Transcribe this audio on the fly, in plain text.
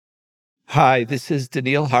Hi, this is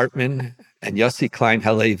Daniil Hartman and Yossi Klein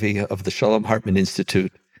Halevi of the Shalom Hartman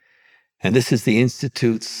Institute. And this is the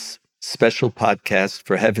Institute's special podcast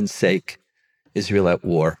for Heaven's Sake, Israel at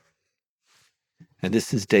War. And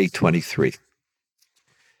this is day 23.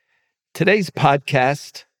 Today's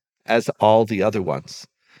podcast, as all the other ones,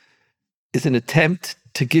 is an attempt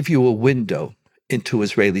to give you a window into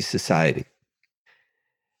Israeli society.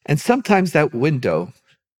 And sometimes that window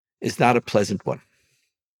is not a pleasant one.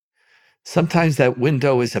 Sometimes that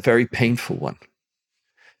window is a very painful one,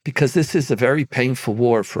 because this is a very painful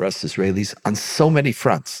war for us Israelis on so many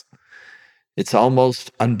fronts. It's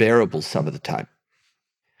almost unbearable some of the time.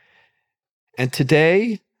 And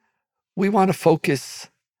today, we want to focus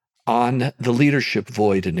on the leadership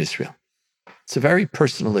void in Israel. It's a very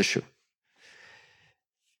personal issue.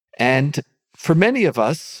 And for many of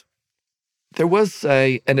us, there was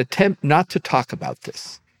an attempt not to talk about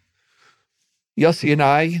this. Yossi and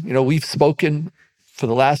I, we've spoken for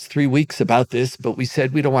the last 3 weeks about this, but we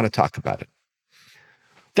said we don't want to talk about it.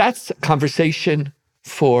 That's a conversation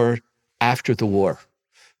for after the war.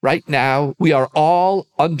 Right now, we are all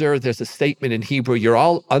under, there's a statement in Hebrew, you're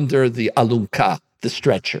all under the alunka, the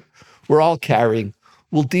stretcher. We're all carrying.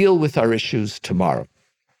 We'll deal with our issues tomorrow.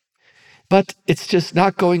 But it's just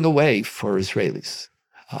not going away for Israelis.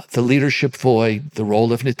 The leadership void, the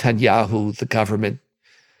role of Netanyahu, the government.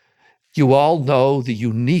 You all know the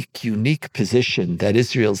unique position that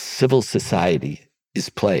Israel's civil society is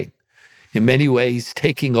playing, in many ways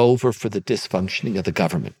taking over for the dysfunctioning of the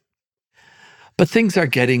government. But things are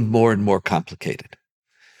getting more and more complicated.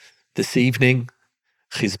 This evening,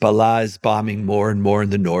 Hezbollah is bombing more and more in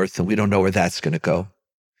the north, and we don't know where that's going to go.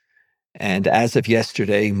 And as of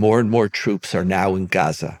yesterday, more and more troops are now in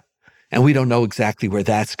Gaza, and we don't know exactly where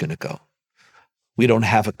that's going to go. We don't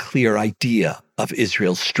have a clear idea of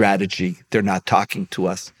Israel's strategy. They're not talking to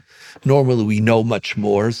us. Normally, we know much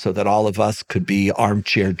more so that all of us could be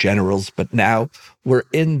armchair generals, but now we're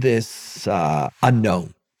in this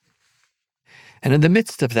unknown. And in the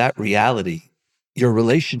midst of that reality, your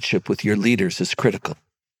relationship with your leaders is critical.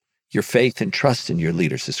 Your faith and trust in your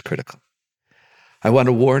leaders is critical. I want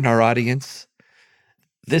to warn our audience,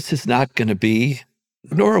 this is not going to be,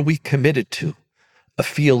 nor are we committed to, a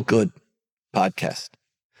feel-good podcast.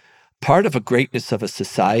 Part of a greatness of a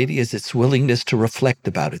society is its willingness to reflect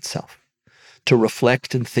about itself, to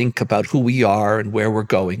reflect and think about who we are and where we're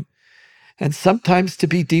going, and sometimes to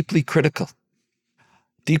be deeply critical.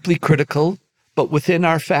 Deeply critical, but within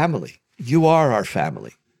our family. You are our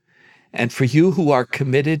family. And for you who are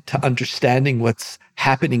committed to understanding what's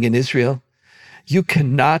happening in Israel, you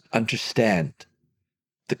cannot understand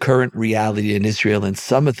the current reality in Israel and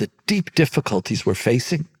some of the deep difficulties we're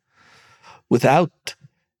facing without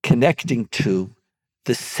connecting to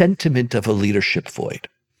the sentiment of a leadership void.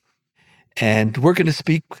 And we're going to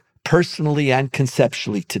speak personally and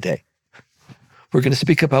conceptually today. We're going to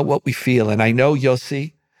speak about what we feel. And I know,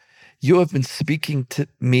 Yossi, you have been speaking to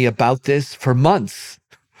me about this for months.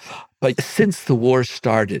 But since the war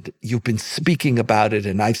started, you've been speaking about it.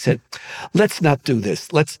 And I've said, let's not do this.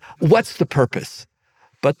 What's the purpose?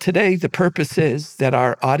 But today, the purpose is that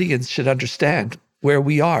our audience should understand where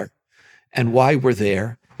we are and why we're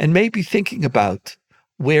there, and maybe thinking about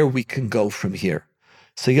where we can go from here.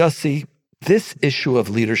 So Yossi, this issue of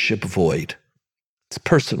leadership void, it's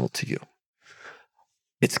personal to you.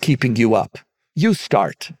 It's keeping you up. You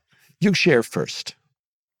start. You share first.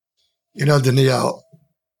 Danielle,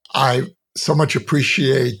 I so much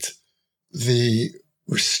appreciate the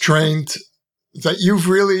restraint that you've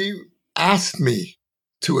really asked me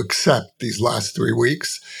to accept these last 3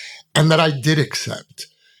 weeks, and that I did accept.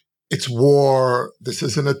 It's war. This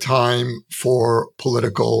isn't a time for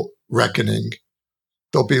political reckoning.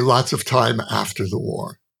 There'll be lots of time after the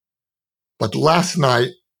war. But last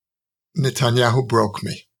night, Netanyahu broke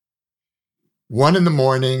me. 1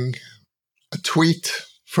 a.m, a tweet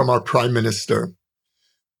from our prime minister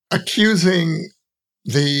accusing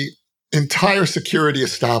the entire security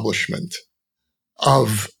establishment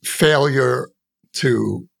of failure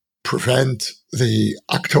to prevent the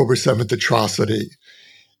October 7th atrocity.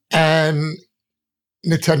 And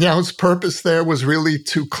Netanyahu's purpose there was really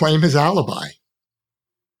to claim his alibi.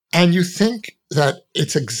 And you think that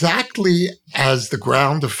it's exactly as the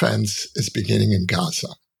ground offense is beginning in Gaza.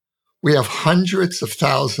 We have hundreds of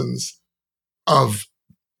thousands of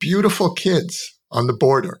beautiful kids on the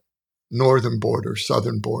border, northern border,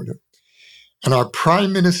 southern border. And our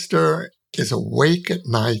prime minister is awake at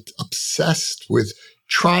night, obsessed with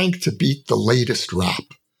trying to beat the latest rap.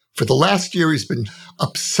 For the last year, he's been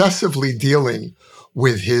obsessively dealing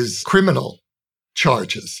with his criminal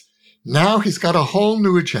charges. Now he's got a whole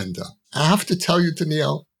new agenda. I have to tell you,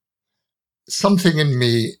 Daniel, something in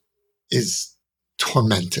me is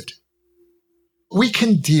tormented. We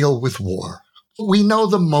can deal with war. We know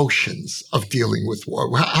the motions of dealing with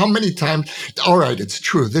war. How many times? All right, it's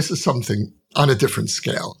true. This is something on a different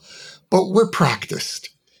scale, but we're practiced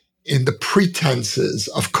in the pretenses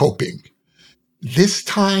of coping. This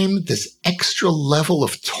time, this extra level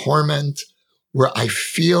of torment where I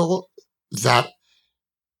feel that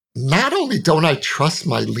not only don't I trust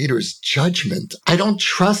my leader's judgment, I don't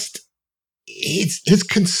trust his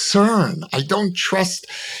concern. I don't trust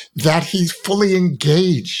that he's fully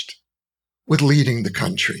engaged with leading the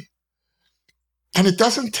country. And it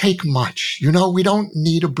doesn't take much. You know, we don't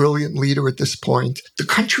need a brilliant leader at this point. The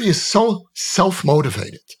country is so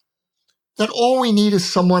self-motivated that all we need is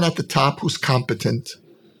someone at the top who's competent,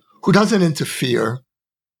 who doesn't interfere.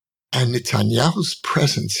 And Netanyahu's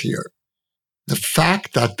presence here, the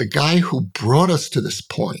fact that the guy who brought us to this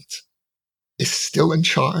point is still in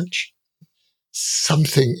charge,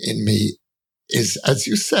 something in me is, as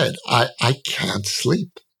you said, I can't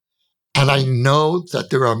sleep. And I know that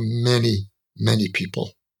there are many, many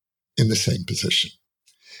people in the same position.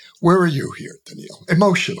 Where are you here, Daniel?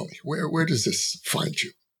 Emotionally, where does this find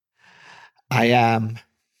you? I'm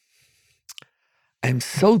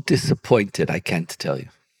so disappointed, I can't tell you.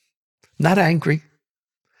 Not angry.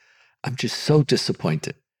 I'm just so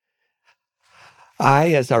disappointed.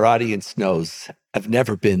 I, as our audience knows, have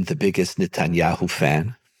never been the biggest Netanyahu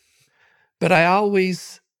fan, but I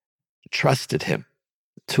always trusted him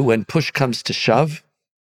to, when push comes to shove,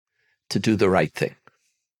 to do the right thing.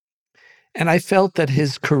 And I felt that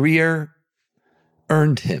his career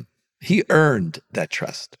earned him. He earned that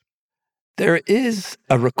trust. There is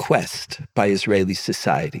a request by Israeli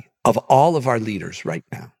society of all of our leaders right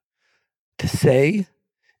now to say,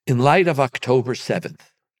 in light of October 7th,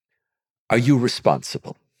 are you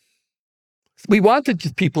responsible? We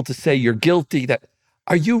wanted people to say you're guilty, that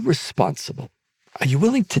are you responsible? Are you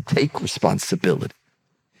willing to take responsibility?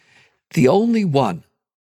 The only one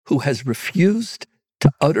who has refused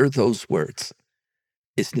to utter those words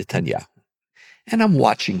is Netanyahu. And I'm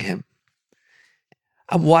watching him.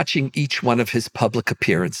 I'm watching each one of his public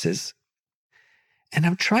appearances. And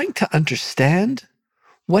I'm trying to understand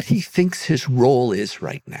what he thinks his role is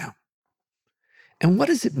right now. And what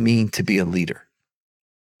does it mean to be a leader?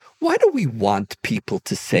 Why do we want people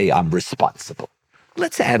to say I'm responsible?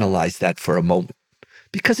 Let's analyze that for a moment,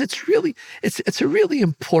 because it's a really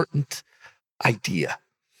important idea.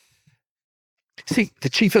 See, the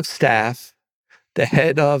chief of staff, the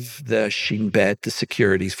head of the Shin Bet, the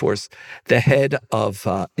securities force, the head of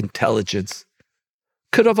intelligence,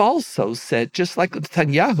 could have also said, just like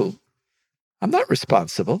Netanyahu, I'm not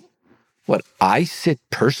responsible. What, I sit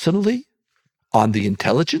personally on the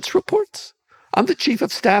intelligence reports? I'm the chief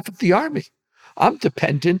of staff of the army. I'm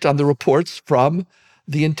dependent on the reports from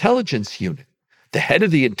the intelligence unit. The head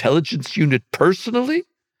of the intelligence unit personally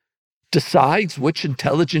decides which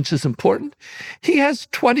intelligence is important. He has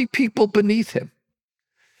 20 people beneath him.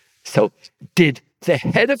 So did the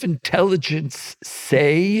head of intelligence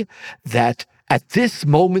say that at this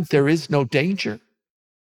moment there is no danger?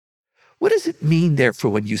 What does it mean,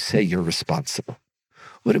 therefore, when you say you're responsible?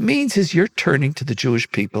 What it means is you're turning to the Jewish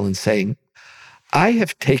people and saying, I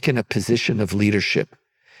have taken a position of leadership,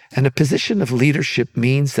 and a position of leadership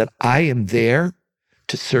means that I am there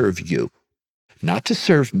to serve you, not to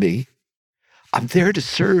serve me. I'm there to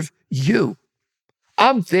serve you.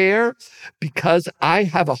 I'm there because I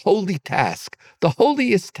have a holy task, the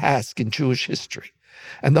holiest task in Jewish history,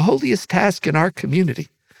 and the holiest task in our community.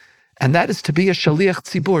 And that is to be a shaliach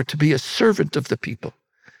tzibur, to be a servant of the people.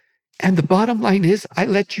 And the bottom line is, I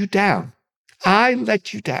let you down. I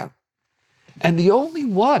let you down. And the only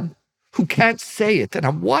one who can't say it, and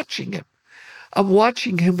I'm watching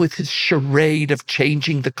him with his charade of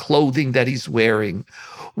changing the clothing that he's wearing,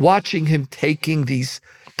 watching him taking these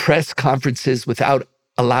press conferences without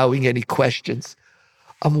allowing any questions.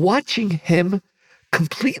 I'm watching him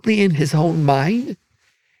completely in his own mind,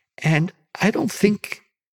 and I don't think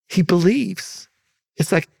he believes.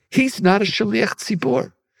 It's like he's not a shaliach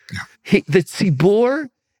tzibur. The tzibur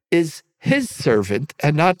is his servant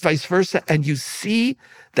and not vice versa. And you see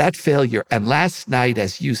that failure. And last night,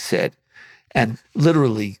 as you said, and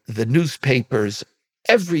literally the newspapers,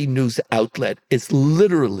 every news outlet is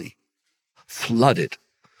literally flooded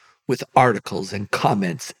with articles and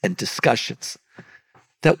comments and discussions.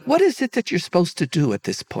 That what is it that you're supposed to do at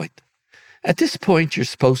this point? At this point, you're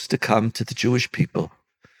supposed to come to the Jewish people,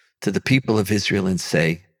 to the people of Israel, and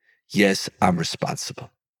say, yes, I'm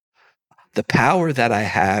responsible. The power that I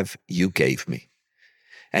have, you gave me.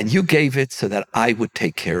 And you gave it so that I would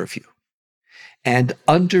take care of you. And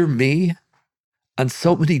under me, on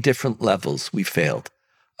so many different levels, we failed.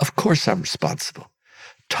 Of course, I'm responsible.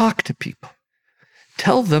 Talk to people.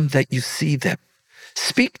 Tell them that you see them.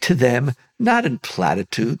 Speak to them, not in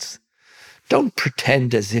platitudes. Don't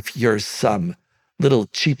pretend as if you're some little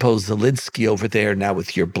cheapo Zelensky over there now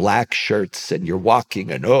with your black shirts and you're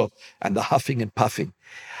walking and the huffing and puffing.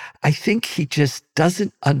 I think he just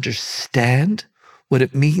doesn't understand what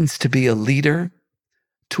it means to be a leader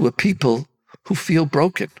to a people who feel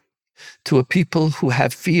broken, to a people who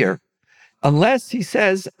have fear. Unless he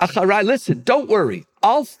says, Acharai, listen, don't worry,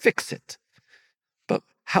 I'll fix it. But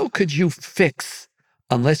how could you fix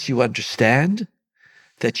unless you understand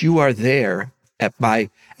that you are there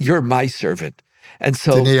you're my servant? And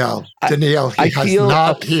so Daniel, I feel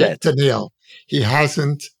upset. Daniel, he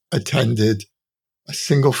hasn't attended a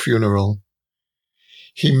single funeral.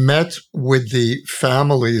 He met with the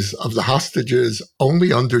families of the hostages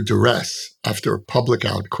only under duress after a public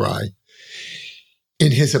outcry.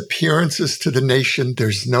 In his appearances to the nation,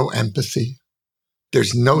 there's no empathy.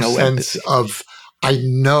 There's no sense of, I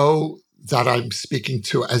know that I'm speaking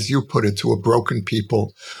to, as you put it, to a broken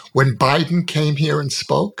people. When Biden came here and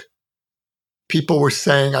spoke, people were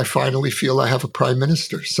saying, I finally feel I have a prime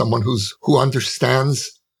minister, someone who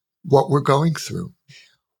understands what we're going through.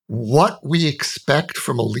 What we expect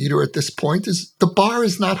from a leader at this point is the bar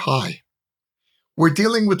is not high. We're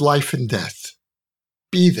dealing with life and death.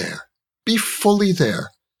 Be there. Be fully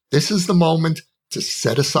there. This is the moment to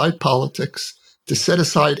set aside politics, to set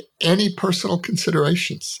aside any personal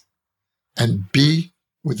considerations, and be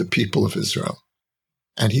with the people of Israel.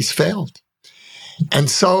 And he's failed. And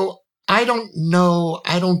so I don't know,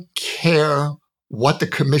 I don't care what the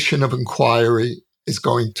Commission of Inquiry is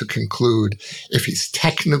going to conclude, if he's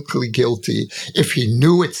technically guilty, if he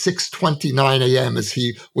knew at 6:29 a.m., as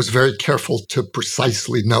he was very careful to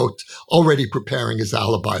precisely note, already preparing his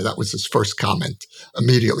alibi. That was his first comment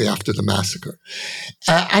immediately after the massacre.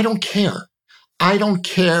 I don't care. I don't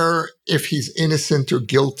care if he's innocent or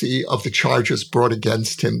guilty of the charges brought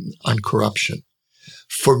against him on corruption.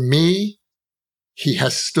 For me, he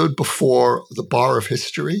has stood before the bar of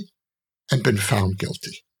history and been found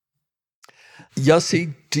guilty.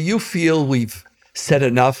 Yossi, do you feel we've said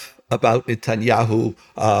enough about Netanyahu?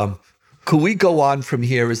 Could we go on from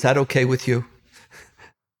here? Is that okay with you?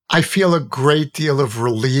 I feel a great deal of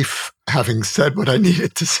relief having said what I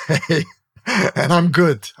needed to say. And I'm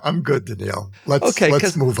good. I'm good, Daniel.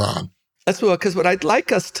 Let's move on. Let's move on, because what I'd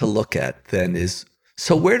like us to look at then is,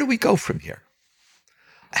 so where do we go from here?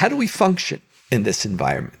 How do we function in this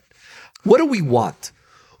environment? What do we want?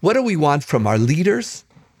 What do we want from our leaders?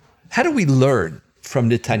 How do we learn from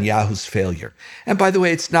Netanyahu's failure? And by the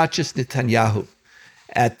way, it's not just Netanyahu.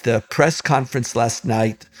 At the press conference last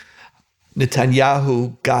night,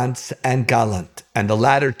 Netanyahu, Gantz, and Gallant, and the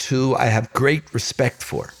latter two I have great respect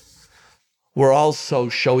for, were also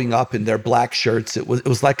showing up in their black shirts. It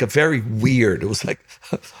was like a very weird, it was like,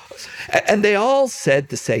 and they all said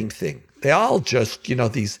the same thing. They all just,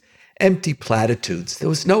 these empty platitudes. There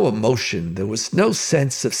was no emotion. There was no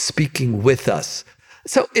sense of speaking with us.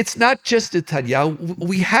 So it's not just Netanyahu.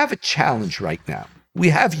 We have a challenge right now. We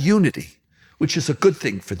have unity, which is a good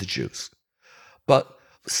thing for the Jews. But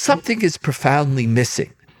something is profoundly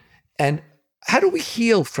missing. And how do we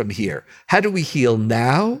heal from here? How do we heal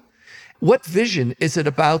now? What vision is it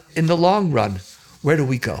about in the long run? Where do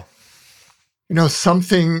we go?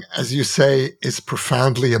 Something, as you say, is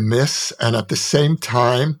profoundly amiss. And at the same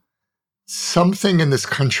time, something in this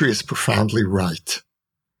country is profoundly right.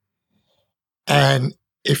 And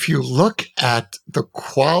if you look at the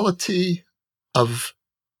quality of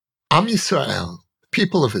Am Yisrael,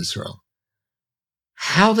 people of Israel,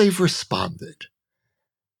 how they've responded,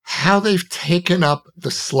 how they've taken up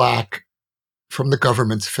the slack from the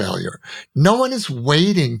government's failure. No one is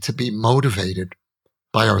waiting to be motivated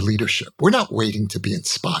by our leadership. We're not waiting to be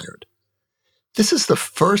inspired. This is the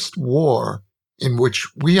first war in which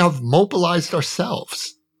we have mobilized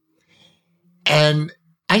ourselves. And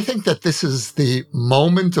I think that this is the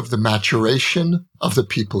moment of the maturation of the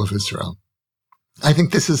people of Israel. I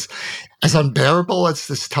think this is, as unbearable as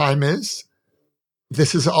this time is,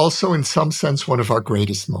 this is also in some sense one of our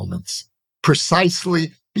greatest moments,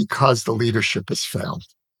 precisely because the leadership has failed.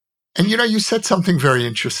 And you said something very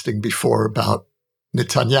interesting before about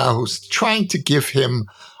Netanyahu's trying to give him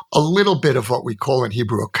a little bit of what we call in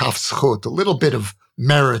Hebrew a kaf zchut, a little bit of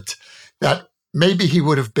merit, that maybe he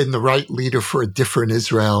would have been the right leader for a different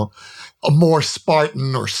Israel, a more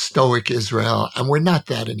Spartan or stoic Israel, and we're not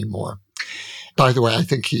that anymore. By the way, I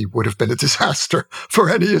think he would have been a disaster for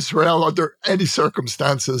any Israel under any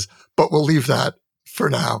circumstances, but we'll leave that for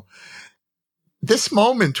now. this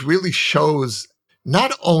moment really shows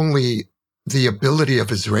not only the ability of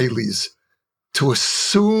Israelis to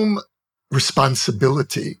assume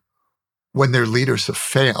responsibility when their leaders have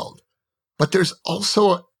failed, but there's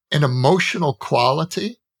also an emotional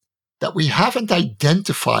quality that we haven't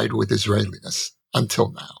identified with Israeliness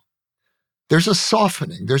until now. There's a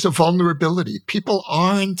softening, there's a vulnerability. People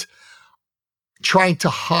aren't trying to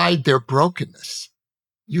hide their brokenness.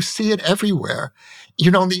 You see it everywhere.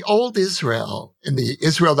 In the old Israel, in the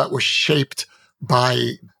Israel that was shaped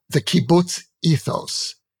by the kibbutz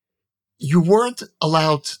ethos, you weren't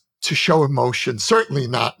allowed to show emotion, certainly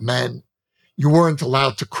not men. You weren't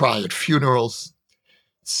allowed to cry at funerals.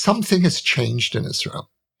 Something has changed in Israel.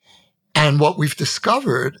 And what we've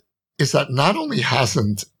discovered is that not only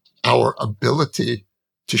hasn't our ability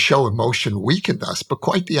to show emotion weakened us, but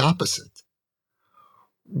quite the opposite.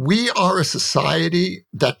 We are a society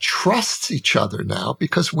that trusts each other now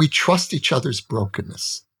because we trust each other's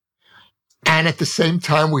brokenness. And at the same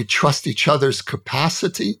time, we trust each other's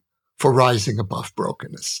capacity for rising above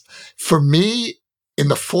brokenness. For me, in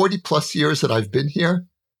the 40 plus years that I've been here,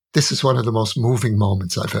 this is one of the most moving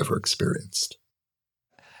moments I've ever experienced.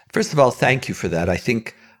 First of all, thank you for that. I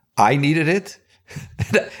think I needed it,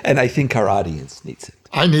 and I think our audience needs it.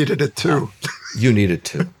 I needed it too. You need it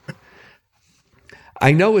too.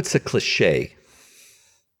 I know it's a cliche,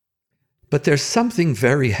 but there's something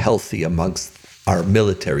very healthy amongst our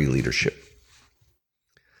military leadership.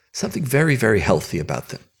 Something very, very healthy about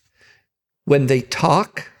them. When they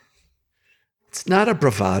talk, it's not a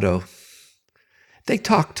bravado. They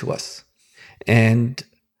talk to us. And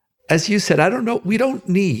as you said, I don't know, we don't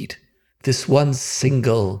need this one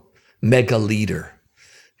single mega leader,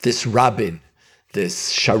 this Rabin, this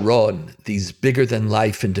Sharon, these bigger than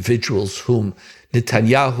life individuals whom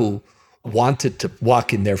Netanyahu wanted to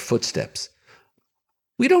walk in their footsteps.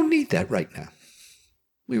 We don't need that right now.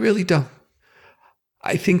 We really don't.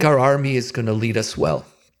 I think our army is going to lead us well.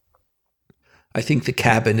 I think the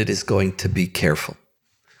cabinet is going to be careful.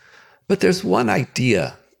 But there's one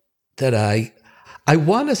idea that I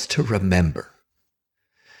want us to remember,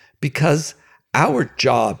 because our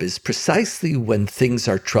job is precisely when things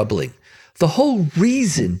are troubling. The whole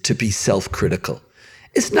reason to be self-critical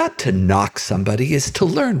is not to knock somebody, is to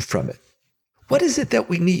learn from it. What is it that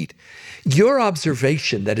we need? Your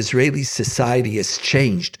observation that Israeli society has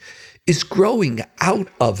changed is growing out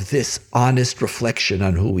of this honest reflection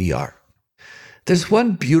on who we are. There's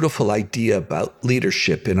one beautiful idea about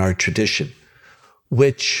leadership in our tradition,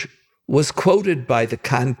 which was quoted by the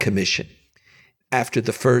Khan Commission after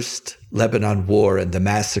the First Lebanon War and the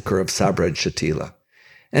massacre of Sabra and Shatila.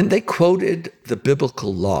 And they quoted the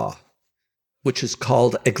biblical law, which is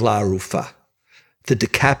called Eglah Arufah, the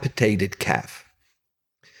decapitated calf.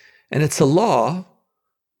 And it's a law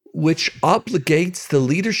which obligates the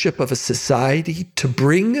leadership of a society to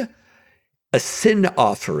bring a sin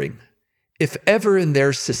offering if ever in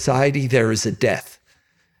their society there is a death.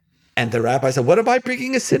 And the rabbi said, what am I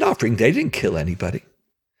bringing a sin offering? They didn't kill anybody.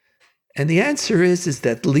 And the answer is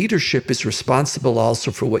that leadership is responsible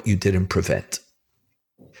also for what you didn't prevent.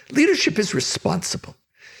 Leadership is responsible.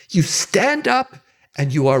 You stand up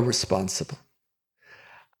and you are responsible.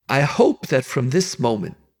 I hope that from this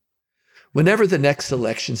moment, whenever the next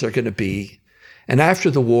elections are going to be, and after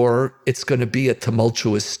the war, it's going to be a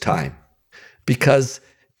tumultuous time. Because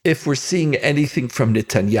if we're seeing anything from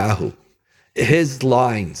Netanyahu, his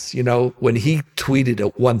lines, when he tweeted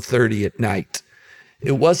at 1:30 at night,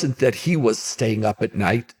 it wasn't that he was staying up at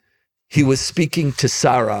night. He was speaking to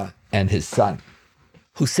Sarah and his son,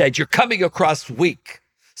 who said, you're coming across weak.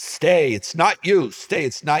 Stay, it's not you. Stay,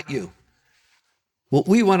 it's not you. What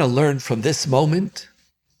we want to learn from this moment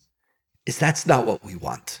is that's not what we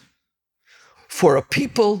want. For a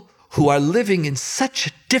people who are living in such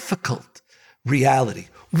a difficult reality,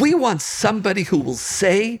 we want somebody who will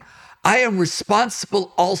say, I am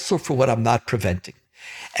responsible also for what I'm not preventing.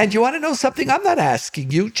 And you want to know something? I'm not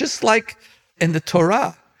asking you, just like in the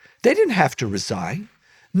Torah, they didn't have to resign.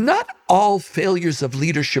 Not all failures of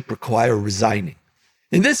leadership require resigning.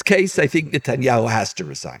 In this case, I think Netanyahu has to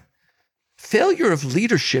resign. Failure of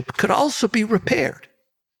leadership could also be repaired.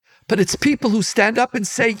 But it's people who stand up and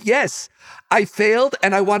say, yes, I failed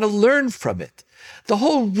and I want to learn from it. The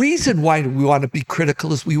whole reason why we want to be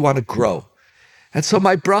critical is we want to grow. And so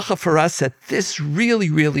my bracha for us at this really,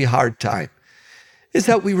 really hard time is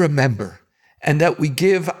that we remember and that we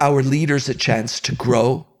give our leaders a chance to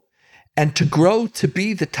grow and to grow to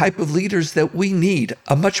be the type of leaders that we need,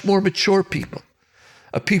 a much more mature people,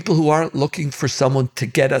 a people who aren't looking for someone to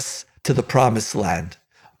get us to the promised land,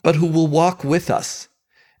 but who will walk with us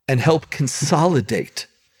and help consolidate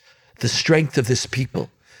the strength of this people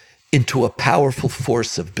into a powerful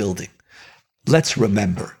force of building. Let's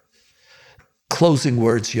remember. Closing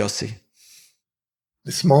words, Yossi.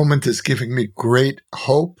 This moment is giving me great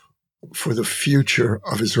hope for the future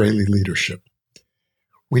of Israeli leadership.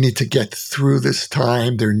 We need to get through this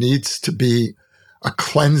time. There needs to be a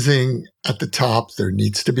cleansing at the top. There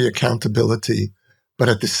needs to be accountability. But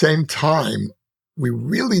at the same time, we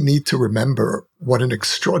really need to remember what an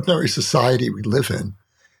extraordinary society we live in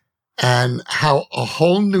and how a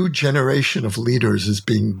whole new generation of leaders is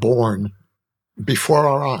being born before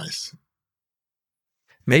our eyes.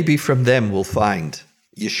 Maybe from them we'll find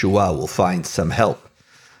Yeshua, will find some help.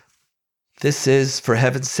 This is, for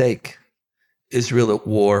heaven's sake, Israel at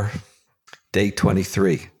War, day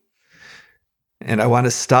 23. And I want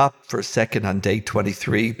to stop for a second on day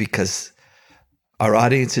 23 because our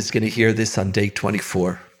audience is going to hear this on day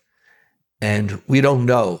 24. And we don't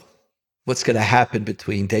know what's going to happen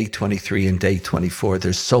between day 23 and day 24.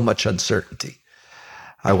 There's so much uncertainty.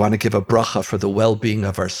 I want to give a bracha for the well-being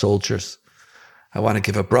of our soldiers. I want to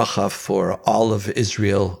give a bracha for all of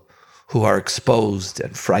Israel who are exposed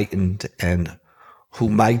and frightened and who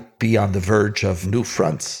might be on the verge of new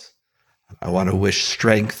fronts. I want to wish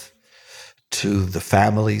strength to the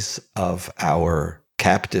families of our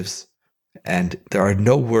captives. And there are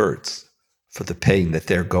no words for the pain that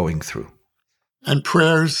they're going through. And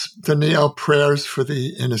prayers, Daniel, prayers for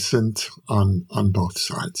the innocent on both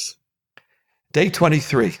sides. Day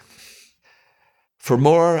 23. For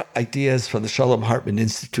more ideas from the Shalom Hartman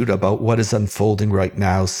Institute about what is unfolding right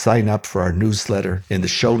now, sign up for our newsletter in the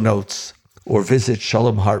show notes or visit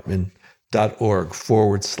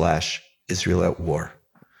shalomhartman.org/Israel at War.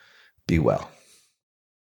 Be well.